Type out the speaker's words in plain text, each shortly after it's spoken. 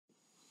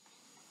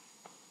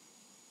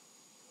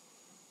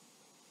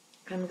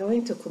I'm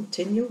going to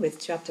continue with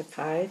chapter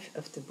 5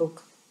 of the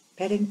book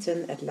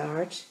Paddington at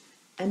Large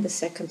and the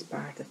second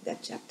part of that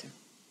chapter.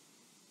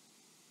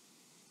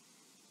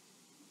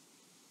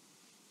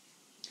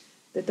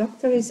 The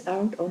doctor is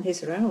out on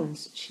his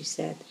rounds, she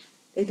said.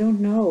 They don't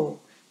know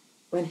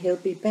when he'll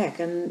be back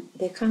and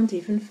they can't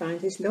even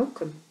find his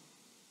locum.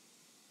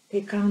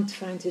 They can't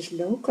find his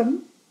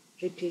locum?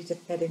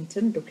 Repeated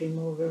Paddington, looking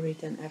more worried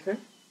than ever.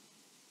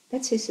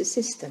 That's his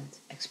assistant,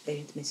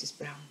 explained Mrs.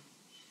 Brown.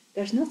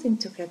 There's nothing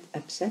to get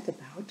upset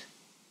about.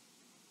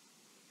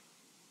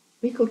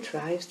 We could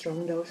try a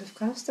strong dose of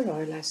castor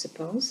oil, I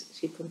suppose,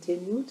 she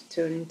continued,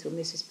 turning to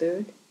Mrs.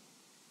 Bird.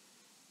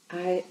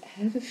 I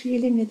have a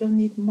feeling it'll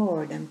need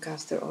more than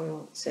castor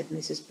oil, said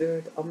Mrs.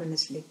 Bird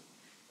ominously,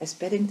 as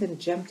Paddington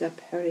jumped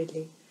up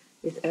hurriedly,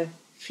 with a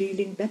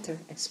feeling better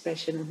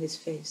expression on his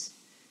face,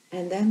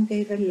 and then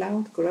gave a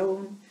loud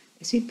groan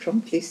as he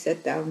promptly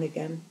sat down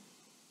again.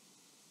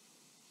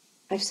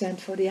 I've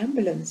sent for the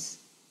ambulance.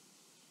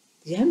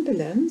 The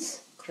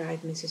ambulance?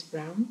 Cried Mrs.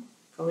 Brown,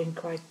 going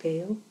quite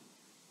pale.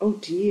 Oh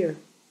dear!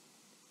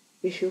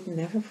 We should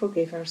never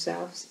forgive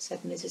ourselves,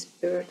 said Mrs.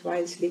 Bird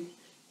wisely,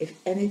 if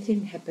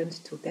anything happened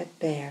to that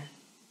bear.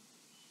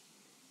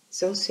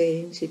 So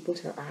saying, she put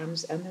her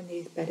arms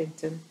underneath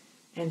Paddington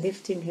and,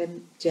 lifting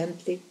him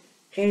gently,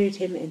 carried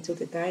him into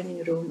the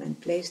dining room and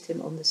placed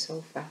him on the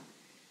sofa,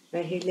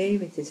 where he lay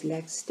with his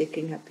legs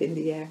sticking up in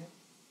the air.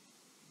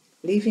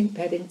 Leaving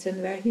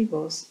Paddington where he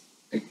was,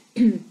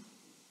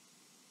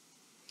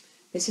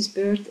 Mrs.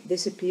 Bird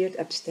disappeared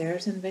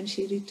upstairs, and when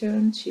she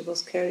returned, she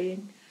was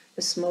carrying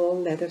a small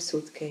leather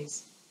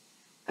suitcase.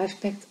 I've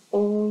packed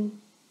all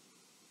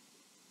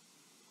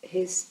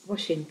his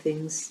washing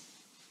things,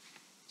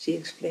 she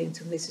explained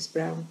to Mrs.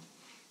 Brown,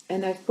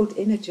 and I've put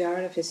in a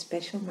jar of his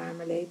special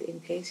marmalade in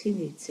case he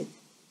needs it.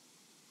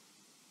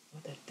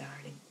 What a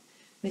darling!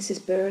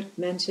 Mrs. Bird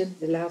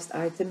mentioned the last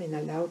item in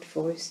a loud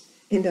voice,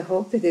 in the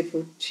hope that it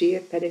would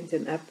cheer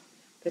Paddington up,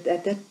 but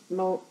at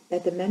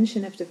the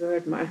mention of the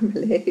word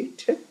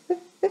marmalade,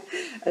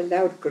 a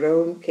loud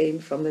groan came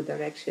from the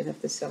direction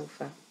of the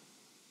sofa.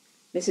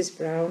 Mrs.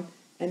 Brown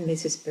and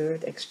Mrs.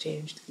 Bird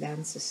exchanged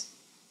glances.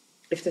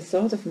 If the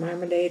thought of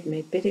marmalade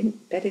made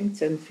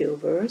Paddington feel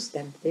worse,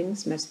 then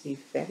things must be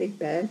very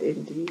bad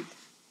indeed.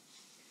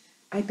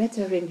 I'd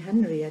better ring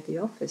Henry at the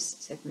office,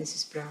 said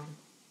Mrs. Brown,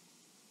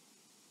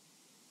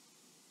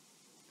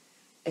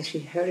 as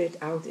she hurried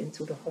out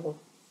into the hall.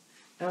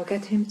 I'll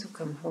get him to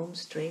come home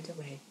straight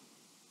away.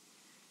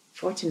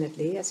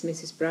 Fortunately, as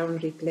Mrs. Brown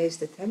replaced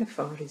the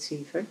telephone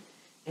receiver,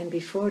 and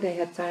before they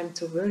had time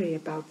to worry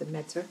about the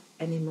matter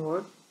any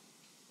more,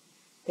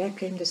 there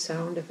came the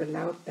sound of a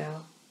loud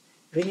bell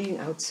ringing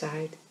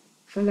outside,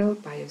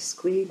 followed by a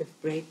squeal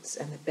of brakes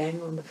and a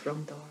bang on the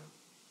front door.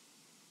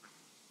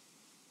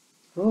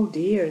 Oh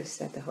dear,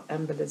 said the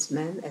ambulance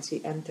man as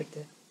he entered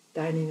the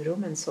dining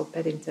room and saw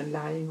Paddington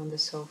lying on the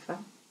sofa.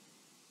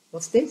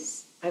 What's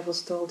this? I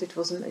was told it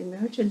was an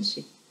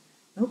emergency.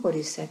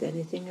 Nobody said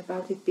anything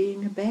about it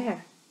being a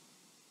bear.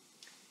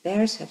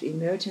 Bears have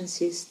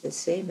emergencies the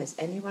same as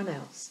anyone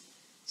else,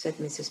 said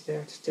Mrs.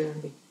 Bird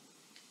sternly.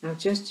 Now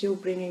just you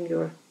bring in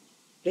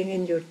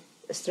your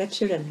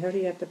stretcher and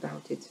hurry up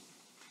about it.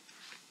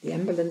 The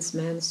ambulance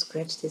man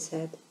scratched his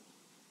head.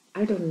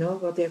 I don't know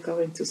what they're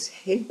going to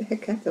say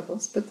back at the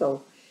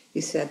hospital, he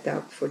said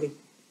doubtfully.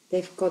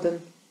 They've got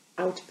an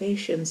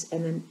outpatients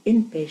and an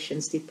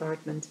inpatients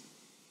department,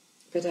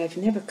 but I've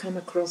never come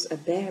across a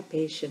bear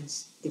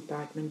patients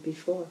department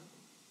before.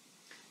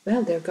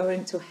 Well, they're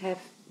going to have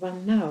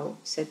one now,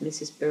 said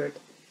Mrs. Bird.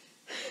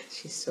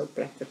 She's so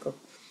practical.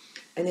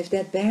 And if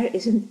that bear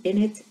isn't in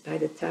it by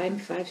the time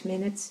 5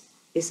 minutes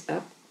is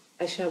up,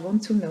 I shall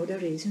want to know the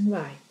reason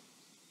why.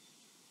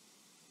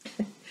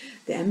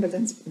 The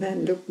ambulance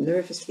man looked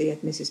nervously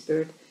at Mrs.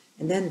 Bird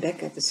and then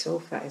back at the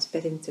sofa as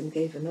Paddington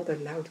gave another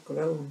loud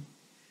groan.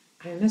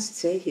 I must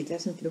say he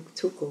doesn't look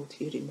too good,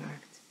 he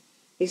remarked.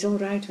 He's all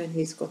right when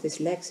he's got his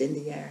legs in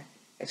the air,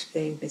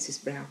 explained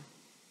Mrs. Brown.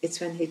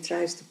 It's when he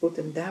tries to put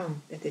them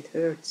down that it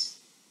hurts.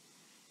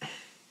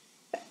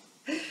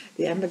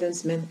 The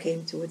ambulance man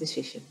came to a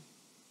decision.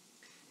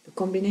 The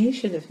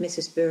combination of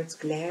Mrs. Bird's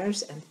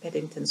glares and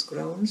Paddington's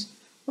groans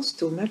was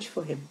too much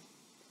for him.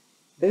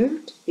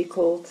 Bird, he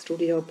called through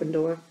the open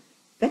door,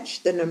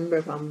 fetch the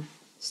number 1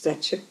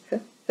 stretcher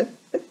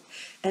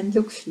and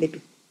look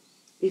slippy.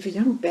 We've a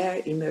young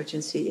bear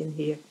emergency in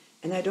here,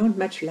 and I don't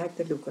much like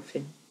the look of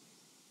him.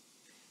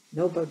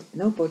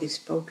 Nobody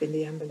spoke in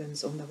the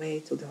ambulance on the way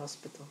to the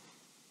hospital.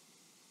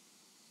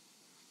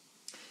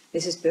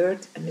 Mrs.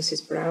 Bird and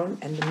Mrs. Brown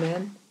and the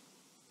man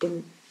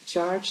in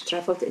charge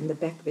travelled in the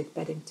back with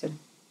Paddington,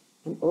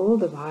 and all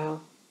the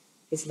while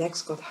his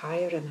legs got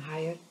higher and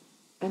higher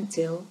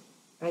until,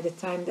 by the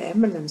time the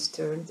ambulance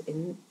turned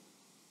in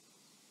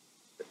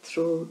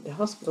through the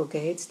hospital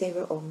gates, they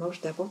were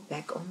almost doubled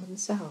back on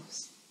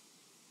themselves.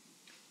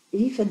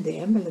 Even the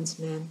ambulance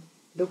man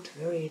looked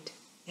worried.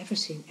 Never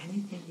seen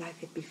anything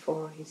like it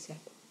before, he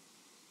said.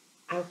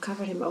 I'll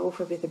cover him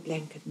over with a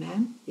blanket,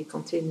 ma'am, he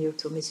continued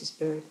to Mrs.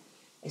 Bird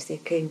as they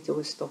came to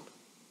a stop.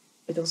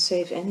 It'll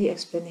save any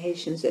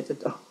explanations at the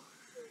door.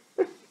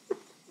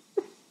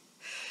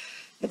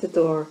 At the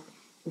door.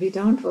 We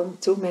don't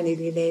want too many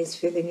delays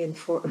filling in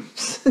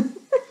forms.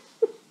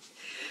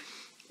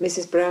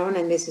 Mrs. Brown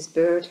and Mrs.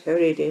 Bird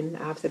hurried in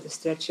after the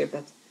stretcher,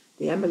 but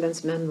the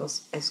ambulance man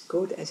was as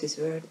good as his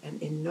word, and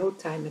in no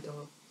time at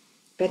all,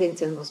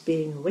 Paddington was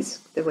being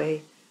whisked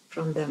away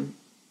from them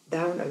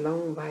down a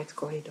long white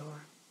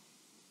corridor.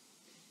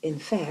 In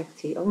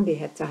fact, he only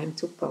had time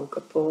to poke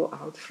a paw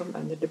out from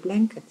under the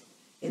blanket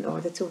in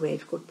order to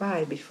wave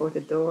goodbye before the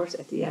doors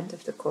at the end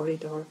of the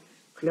corridor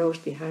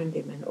closed behind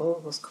him and all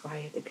was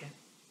quiet again.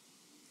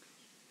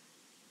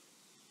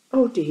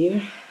 "Oh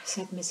dear,"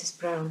 said Mrs.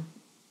 Brown,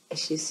 as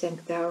she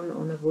sank down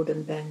on a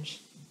wooden bench.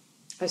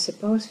 "I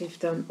suppose we've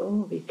done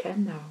all we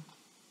can now."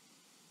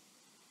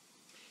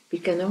 "We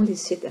can only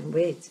sit and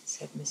wait,"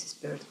 said Mrs.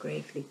 Bird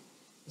gravely,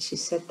 as she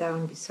sat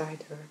down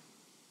beside her.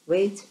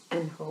 "Wait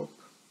and hope."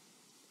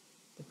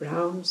 The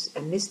Browns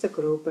and Mr.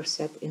 Gruber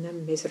sat in a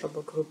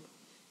miserable group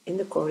in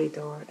the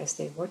corridor as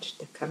they watched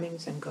the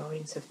comings and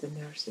goings of the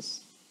nurses.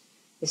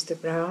 Mr.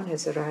 Brown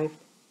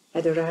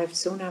had arrived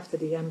soon after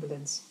the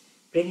ambulance,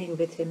 bringing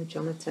with him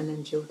Jonathan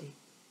and Judy,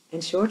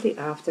 and shortly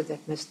after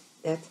that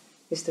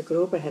Mr.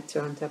 Gruber had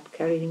turned up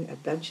carrying a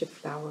bunch of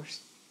flowers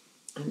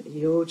and a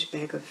huge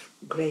bag of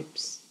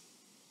grapes.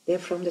 "They're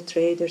from the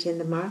traders in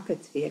the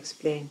market," he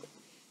explained.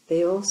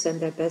 "They all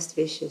send their best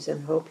wishes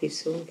and hope he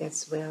soon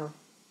gets well."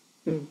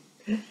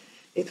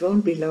 "It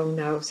won't be long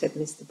now," said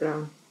Mr.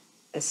 Brown,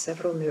 as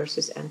several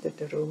nurses entered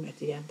the room at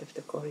the end of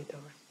the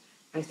corridor.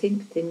 "I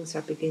think things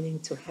are beginning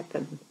to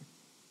happen."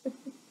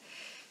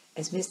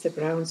 As Mr.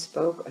 Brown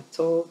spoke, a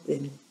tall,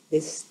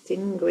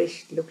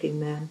 distinguished-looking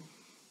man,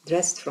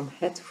 dressed from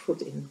head to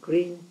foot in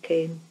green,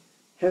 came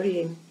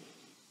hurrying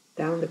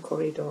down the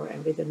corridor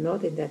and with a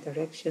nod in that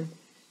direction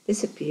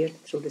disappeared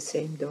through the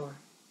same door.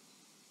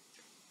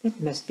 That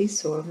must be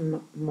Sir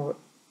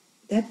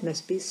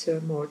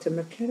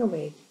Mortimer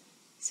Caraway,"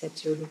 said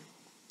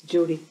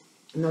Judy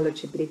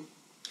knowledgeably.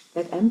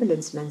 "That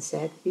ambulance man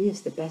said he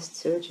is the best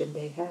surgeon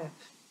they have."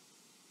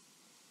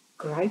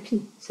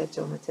 "Crikey," said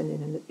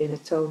Jonathan in a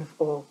tone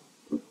of awe.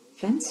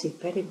 "Fancy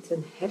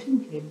Paddington having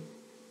him."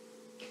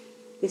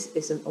 This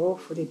is an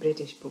awfully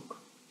British book.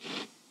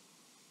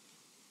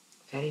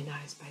 Very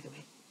nice, by the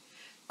way.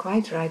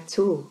 "Quite right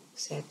too,"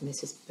 said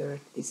Mrs.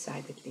 Bird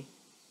decidedly.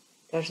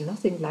 "There's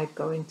nothing like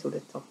going to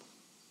the top."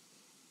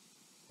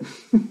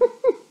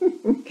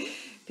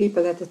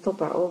 People at the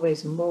top are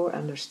always more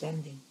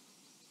understanding.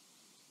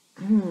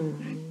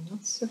 I'm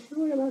not so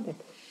sure about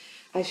that.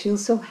 "I feel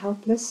so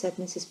helpless," said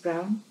Mrs.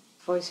 Brown,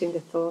 voicing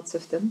the thoughts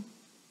of them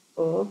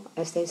all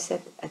as they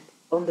sat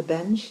on the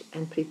bench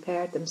and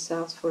prepared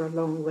themselves for a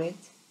long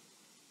wait.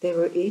 They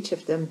were each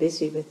of them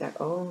busy with their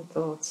own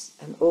thoughts,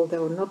 and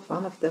although not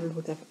one of them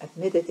would have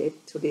admitted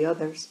it to the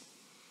others,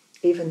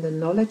 even the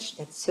knowledge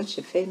that such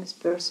a famous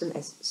person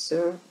as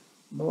Sir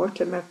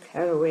Mortimer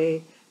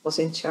Caraway was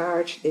in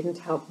charge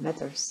didn't help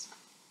matters.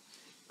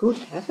 "Good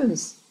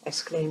heavens!"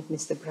 exclaimed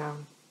Mr.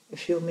 Brown a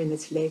few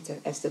minutes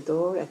later as the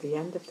door at the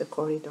end of the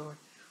corridor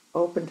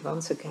opened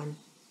once again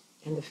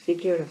and the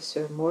figure of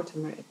Sir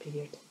Mortimer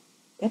appeared.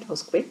 "That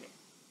was quick."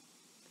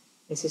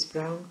 Mrs.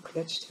 Brown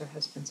clutched her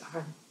husband's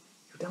arm.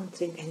 "You don't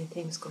think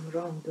anything's gone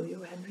wrong, do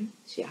you, Henry?"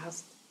 she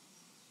asked.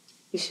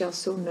 "We shall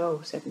soon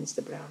know," said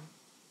Mr. Brown,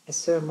 as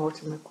Sir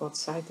Mortimer caught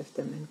sight of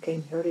them and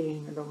came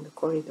hurrying along the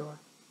corridor,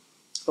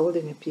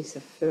 holding a piece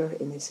of fur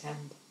in his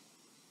hand.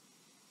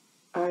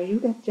 "Are you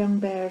that young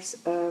bear's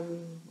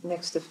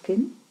next of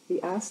kin?"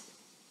 he asked.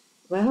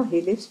 "Well,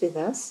 he lives with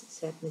us,"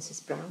 said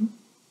Mrs. Brown.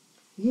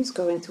 "He is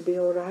going to be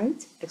all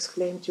right?"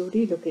 exclaimed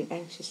Judy, looking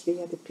anxiously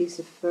at the piece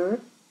of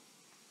fur.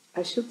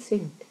 "I should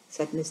think,"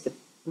 said Mr.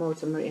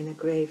 Mortimer in a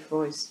grave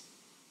voice,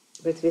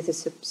 but with a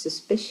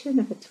suspicion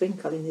of a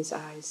twinkle in his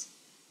eyes.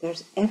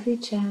 "There's every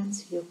chance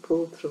he'll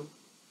pull through."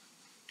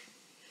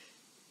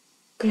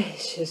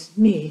 "Gracious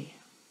me!"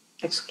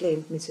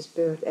 exclaimed Mrs.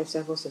 Bird as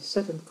there was a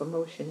sudden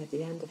commotion at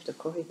the end of the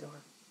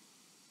corridor.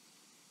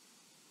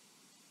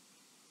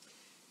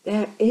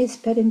 "There is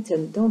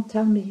Paddington. Don't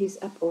tell me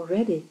he's up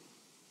already."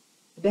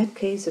 "A bad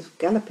case of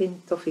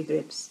galloping toffee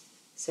drips,"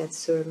 said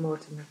Sir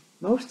Mortimer.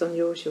 "Most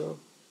unusual.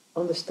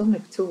 On the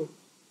stomach too.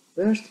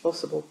 Worst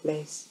possible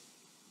place."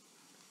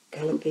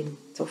 "Galloping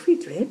toffee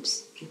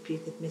drips?"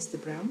 repeated Mr.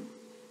 Brown.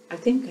 "I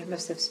think I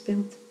must have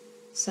spilled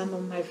some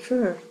on my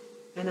fur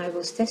when I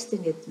was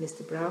testing it,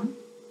 Mr. Brown,"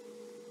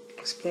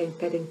 explained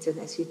Paddington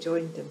as he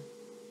joined them.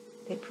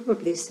 "They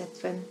probably said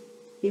when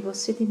he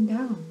was sitting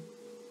down,"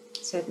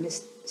 said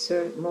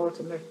Sir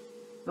Mortimer.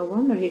 "No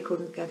wonder he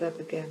couldn't get up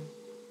again."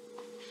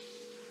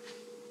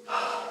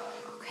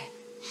 Okay.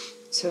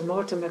 Sir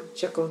Mortimer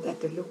chuckled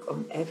at the look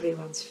on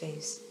everyone's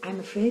face. "I'm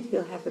afraid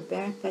he'll have a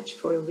bare patch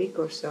for a week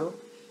or so,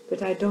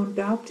 but I don't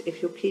doubt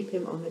if you keep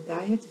him on a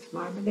diet of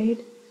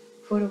marmalade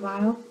for a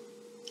while,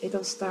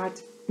 it'll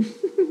start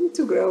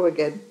to grow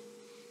again.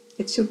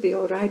 It should be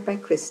all right by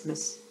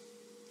Christmas.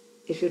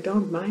 If you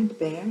don't mind,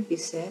 Bear," he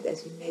said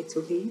as he made to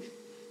leave,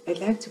 "I'd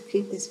like to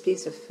keep this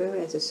piece of fur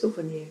as a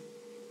souvenir.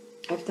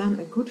 I've done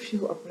a good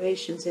few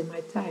operations in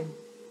my time,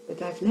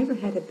 but I've never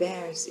had a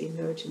bear's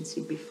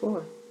emergency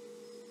before.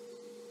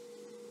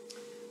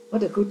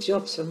 What a good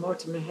job Sir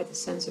Mortimer had a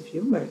sense of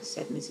humour,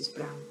 said Mrs.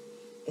 Brown,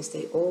 as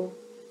they all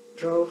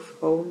drove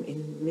home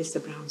in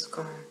Mr. Brown's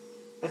car.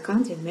 I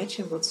can't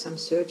imagine what some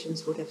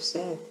surgeons would have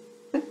said.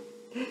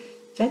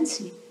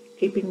 Fancy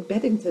keeping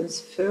Paddington's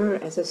fur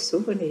as a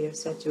souvenir,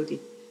 said Judy.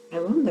 I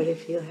wonder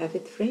if he'll have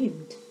it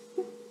framed.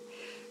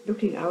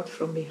 Looking out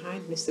from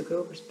behind Mr.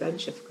 Grover's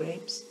bunch of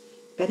grapes,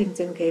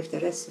 Paddington gave the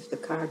rest of the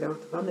cargo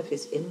one of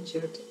his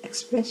injured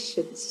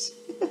expressions.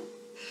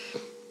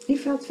 He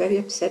felt very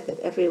upset that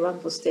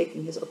everyone was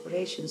taking his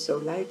operation so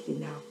lightly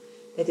now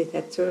that it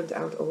had turned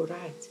out all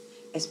right,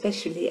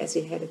 especially as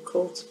he had a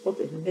cold spot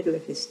in the middle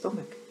of his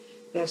stomach,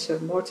 where Sir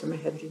Mortimer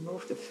had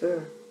removed the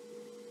fur.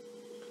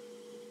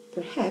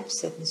 Perhaps,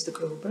 said Mr.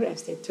 Grover,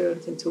 as they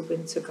turned into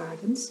Windsor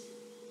Gardens,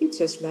 he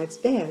just likes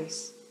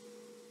bears.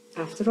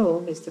 After all,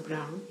 Mr.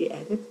 Brown, he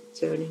added,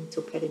 turning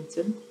to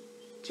Paddington,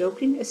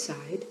 joking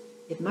aside,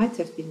 it might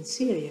have been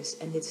serious,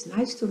 and it's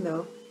nice to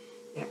know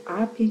there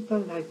are people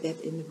like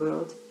that in the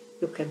world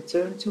you can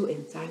turn to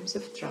in times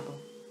of trouble.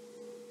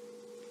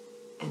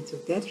 And to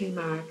that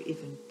remark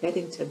even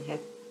Paddington had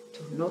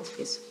to nod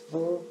his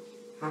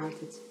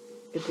whole-hearted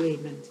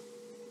agreement.